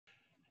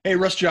Hey,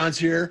 Russ Johns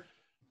here,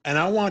 and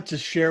I want to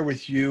share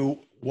with you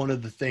one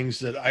of the things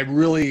that I'm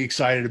really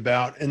excited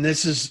about, and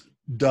this is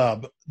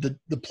Dubb.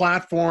 The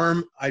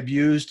platform I've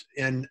used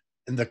and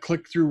the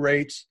click-through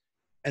rates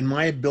and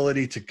my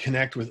ability to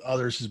connect with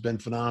others has been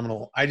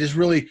phenomenal. I just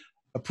really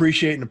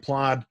appreciate and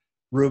applaud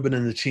Ruben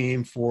and the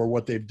team for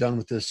what they've done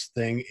with this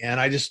thing, and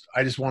I just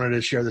wanted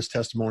to share this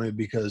testimony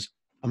because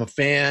I'm a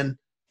fan,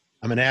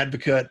 I'm an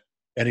advocate,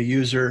 and a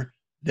user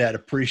that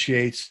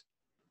appreciates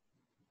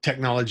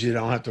technology that I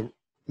don't have to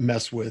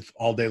mess with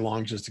all day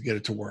long just to get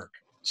it to work.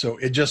 So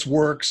it just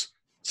works.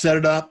 Set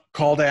it up,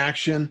 call to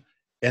action,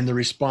 and the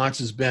response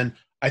has been,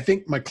 I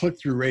think my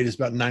click-through rate is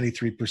about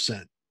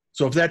 93%.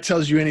 So if that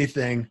tells you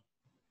anything,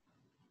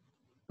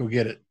 go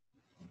get it.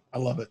 I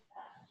love it.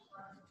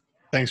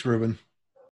 Thanks, Ruben.